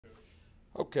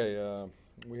Okay,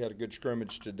 we had a good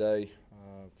scrimmage today.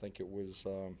 I think it was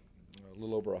a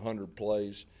little over 100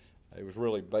 plays. It was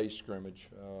really base scrimmage.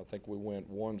 I think we went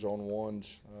ones on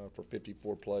ones for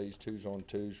 54 plays, twos on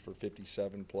twos for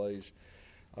 57 plays.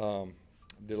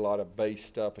 Did a lot of base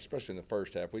stuff, especially in the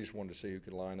first half. We just wanted to see who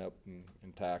could line up and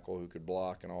tackle, who could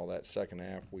block, and all that. Second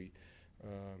half, we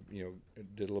did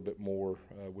a little bit more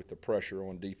with the pressure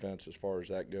on defense as far as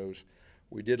that goes.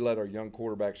 We did let our young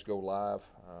quarterbacks go live.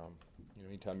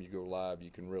 Anytime you go live,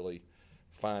 you can really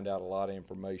find out a lot of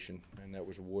information, and that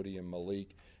was Woody and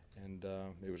Malik. And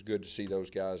it was good to see those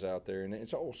guys out there, and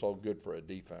it's also good for a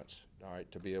defense, all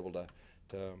right, to be able to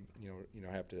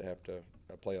have to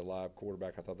play a live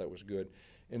quarterback. I thought that was good.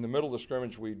 In the middle of the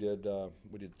scrimmage, we did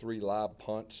 3 live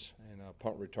punts and a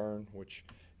punt return, which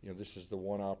this is the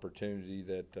one opportunity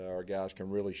that our guys can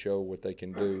really show what they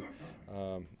can do.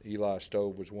 Eli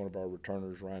Stove was one of our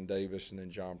returners, Ryan Davis, and then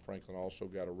John Franklin also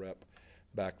got a rep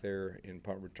back there in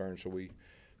punt return. So we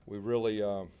really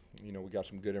we got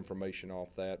some good information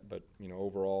off that. But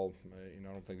overall, I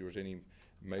don't think there was any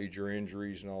major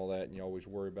injuries and all that, and you always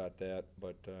worry about that.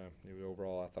 But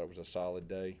overall, I thought it was a solid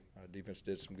day. Defense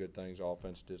did some good things,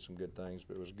 offense did some good things,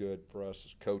 but it was good for us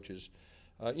as coaches,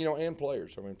 and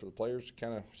players. I mean, for the players to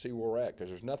kind of see where we're at, because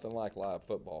there's nothing like live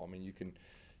football. I mean, you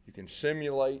can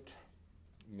simulate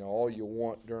all you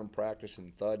want during practice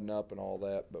and thudding up and all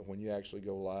that, but when you actually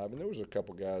go live, and there was a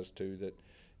couple guys too that,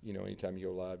 anytime you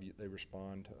go live, they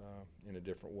respond in a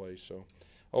different way. So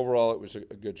overall, it was a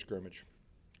good scrimmage.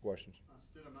 Questions?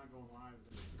 Instead of not going live,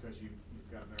 is it because you've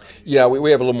got a better idea? Yeah,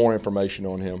 we have a little more information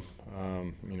on him.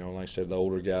 Like I said, the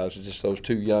older guys, just those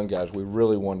 2 young guys, we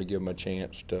really wanted to give them a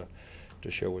chance to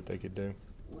show what they could do.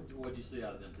 What did you see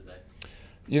out of them today?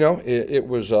 It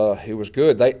was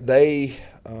good. They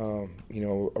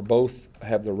both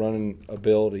have the running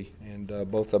ability, and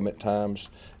both of them at times,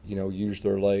 use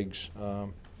their legs.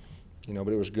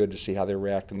 But it was good to see how they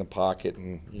react in the pocket,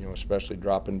 and especially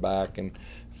dropping back and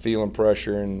feeling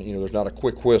pressure. And there's not a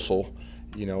quick whistle,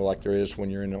 like there is when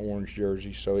you're in the orange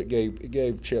jersey. So it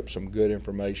gave Chip some good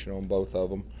information on both of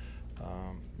them,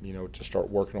 to start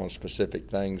working on specific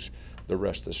things the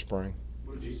rest of the spring.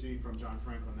 What did you see from John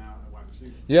Franklin now at wide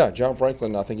receiver? Yeah, John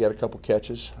Franklin, I think he had a couple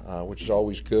catches, which is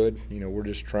always good. We're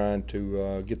just trying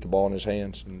to get the ball in his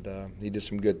hands, and he did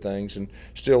some good things, and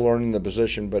still learning the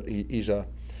position. But he's a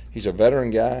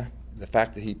veteran guy. The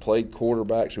fact that he played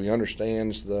quarterback, so he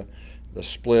understands the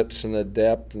splits and the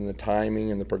depth and the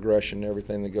timing and the progression and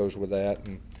everything that goes with that.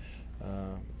 And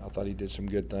I thought he did some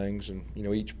good things. And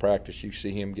each practice you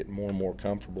see him getting more and more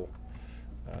comfortable.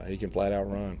 He can flat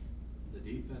out run. The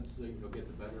defense, get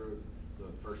the better of the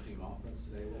first team offense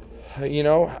today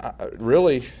a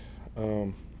Really,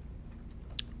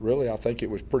 little I think it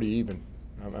was pretty even.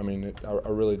 I mean, I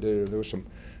really do. There was some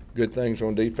good things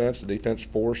on defense. The defense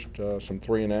forced some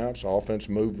 3 and outs. The offense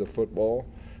moved the football.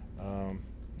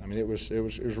 It was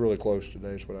really close today,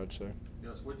 is what I'd say.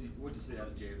 Yes, what did you see out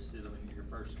of Jared Siddle in your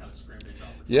first kind of scrimmage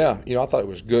opportunity? Yeah, I thought it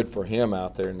was good for him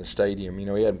out there in the stadium. He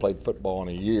hadn't played football in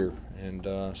a year, and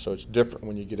so it's different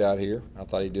when you get out here. I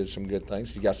thought he did some good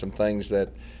things. He got some things that,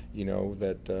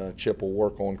 Chip will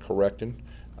work on correcting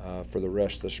for the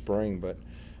rest of the spring. But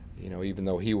even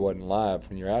though he wasn't live,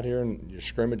 when you're out here and you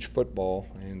scrimmage football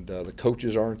and the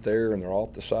coaches aren't there and they're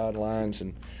off the sidelines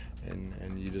and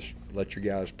you just let your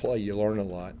guys play, you learn a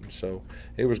lot. And so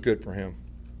it was good for him.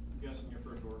 Gus, in your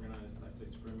first organized,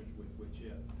 scrimmage with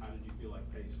Chip, how did you feel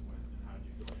like pace went, and how did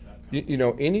you feel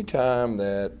like that? Anytime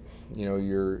that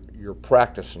you're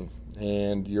practicing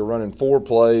and you're running 4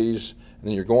 plays and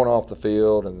then you're going off the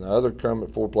field and the other come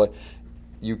at 4 play,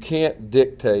 you can't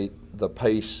dictate the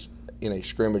pace in a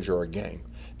scrimmage or a game.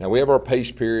 Now, we have our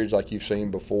pace periods like you've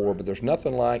seen before, but there's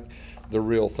nothing like the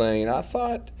real thing. And I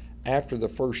thought after the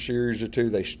first series or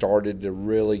 2, they started to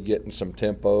really get in some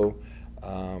tempo,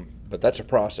 but that's a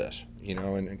process,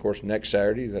 And of course, next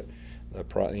Saturday,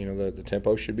 the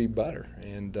tempo should be better.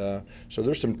 And so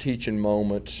there's some teaching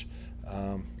moments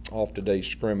off today's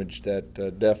scrimmage that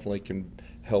definitely can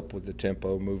help with the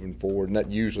tempo moving forward, and that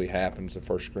usually happens the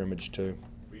first scrimmage too.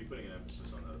 Were you putting an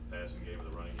emphasis on the passing game or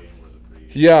the running game, or was it pretty?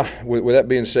 Yeah, with that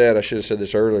being said, I should have said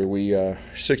this earlier, we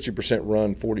 60%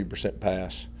 run, 40%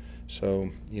 pass. So,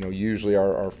 usually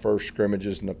our first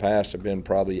scrimmages in the past have been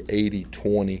probably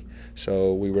 80-20.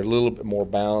 So we were a little bit more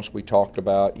balanced. We talked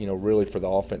about, really for the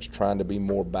offense trying to be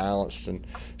more balanced. And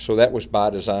so that was by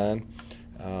design,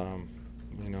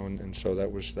 and so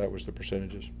that was the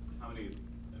percentages. How many,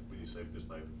 would you say, just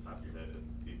by the top of your head,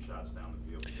 deep shots down the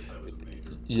field? Because that was a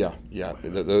major. Yeah.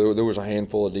 There was a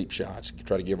handful of deep shots.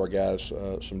 Try to give our guys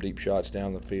some deep shots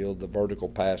down the field. The vertical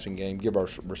passing game, give our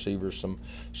receivers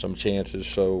some chances.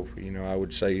 So, you know, I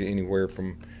would say anywhere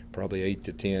from probably 8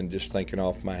 to 10, just thinking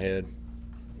off my head.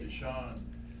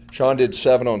 Sean did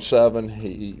 7-on-7.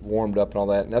 He warmed up and all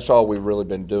that, and that's all we've really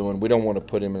been doing. We don't want to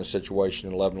put him in a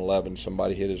situation in 11-11,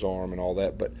 somebody hit his arm and all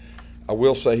that. But I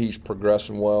will say he's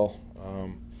progressing well.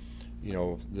 You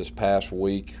know, this past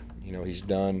week, you know, he's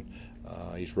done.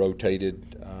 He's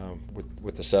rotated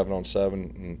with the 7-on-7,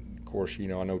 and of course, you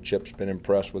know, I know Chip's been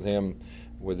impressed with him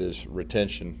with his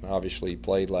retention. Obviously, he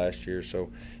played last year, so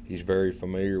he's very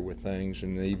familiar with things,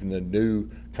 and even the new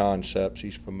concepts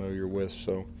he's familiar with.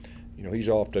 So, you know, he's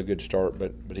off to a good start,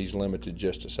 but he's limited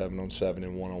just to 7-on-7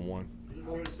 and 1-on-1. Is it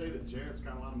fair to say that Jarrett's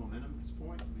got a lot of momentum at this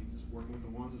point? I mean, just working with the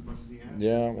ones as much as he has?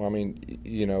 Yeah, well, I mean,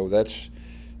 you know, that's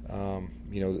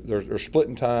you know, they're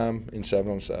splitting time in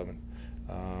 7-on-7.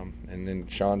 And then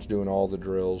Sean's doing all the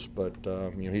drills, but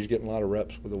you know, he's getting a lot of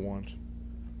reps with the ones.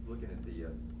 Looking at the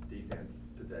defense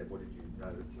today, what did you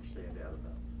notice or stand out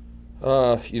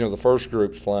about? You know, the first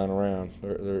group's flying around.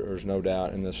 There's no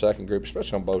doubt. And the second group,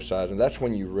 especially on both sides, and that's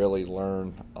when you really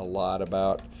learn a lot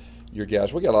about your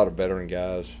guys. We got a lot of veteran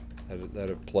guys that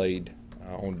have played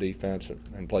on defense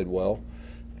and played well,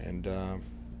 and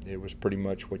it was pretty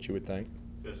much what you would think.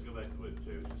 Just go back to what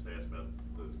Jay was just asked about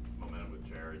the momentum with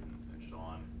Jared and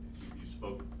Sean. You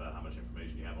spoke about how much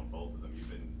information you have on both of them.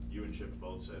 You and Chip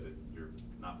both said that you're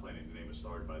not planning to name a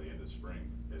starter by the end of spring.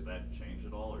 Has that changed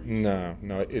at all? Or No,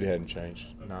 it hadn't changed.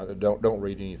 No, don't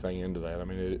read anything into that. I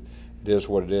mean, it is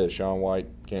what it is. Sean White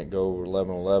can't go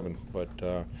 11-11, but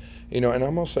you know, and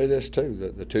I'm gonna say this too: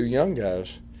 the two young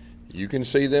guys, you can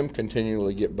see them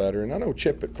continually get better. And I know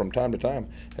Chip, from time to time,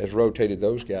 has rotated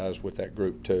those guys with that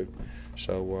group too.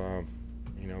 So,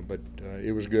 you know, but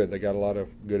it was good. They got a lot of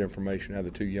good information out of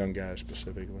the two young guys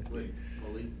specifically.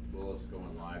 Malik Willis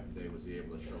going live today, was he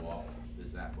able to show off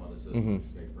his athleticism,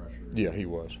 escape pressure? Yeah, he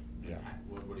was. Yeah.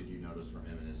 What did you notice from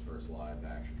him in his first live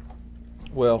action?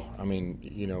 Well, I mean,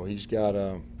 you know, he's got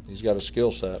a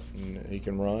skill set, and he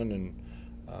can run, and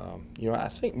you know, I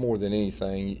think more than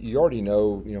anything, you already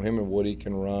know, you know, him and Woody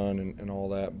can run and all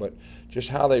that, but just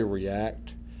how they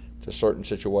react to certain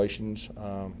situations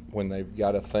when they've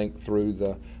got to think through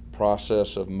the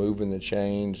process of moving the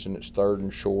chains and it's 3rd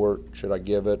and short. Should I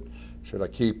give it? Should I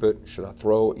keep it? Should I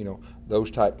throw it? You know, those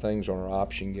type things on our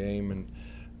option game.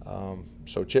 And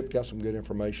so Chip got some good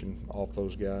information off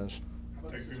those guys. How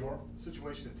about the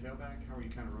situation at tailback? How are you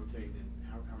kind of rotating and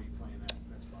how are you playing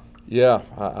that spot? Yeah,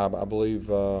 I believe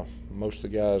most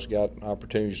of the guys got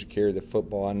opportunities to carry the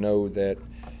football. I know that,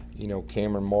 you know,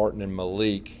 Cameron Martin and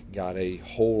Malik got a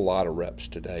whole lot of reps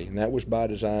today, and that was by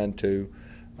design too.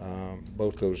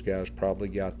 Both those guys probably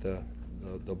got the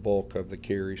bulk of the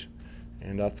carries,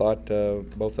 and I thought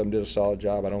both of them did a solid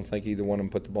job. I don't think either one of them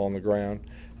put the ball on the ground,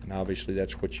 and obviously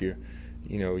that's what you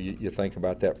think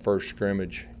about that first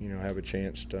scrimmage. You know, have a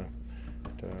chance to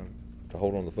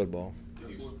hold on to the football.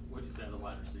 What did you say of the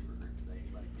wide receiver group today?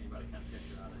 Anybody kind of catch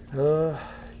your eye there?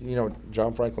 You know,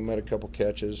 John Franklin made a couple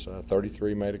catches.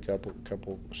 33 made a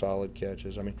couple solid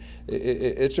catches. I mean,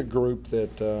 it's a group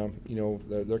that you know,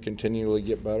 they're continually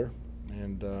get better,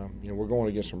 and you know, we're going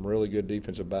against some really good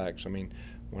defensive backs. I mean,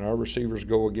 when our receivers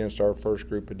go against our first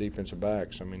group of defensive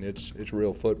backs, I mean, it's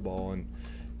real football, and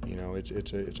you know,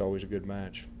 it's always a good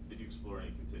match. Did you explore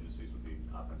any contingencies with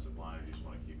the offensive line, or do you just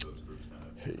want to keep those groups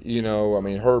kind of? You know, I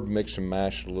mean, Herb mixed and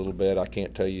matched a little bit. I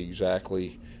can't tell you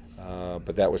exactly.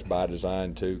 But that was by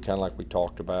design too, kind of like we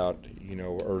talked about, you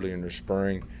know, early in the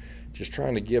spring, just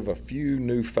trying to give a few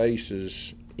new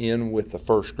faces in with the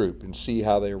first group and see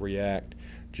how they react,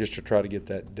 just to try to get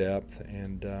that depth.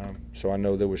 And so I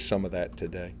know there was some of that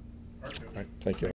today. All right, thank you.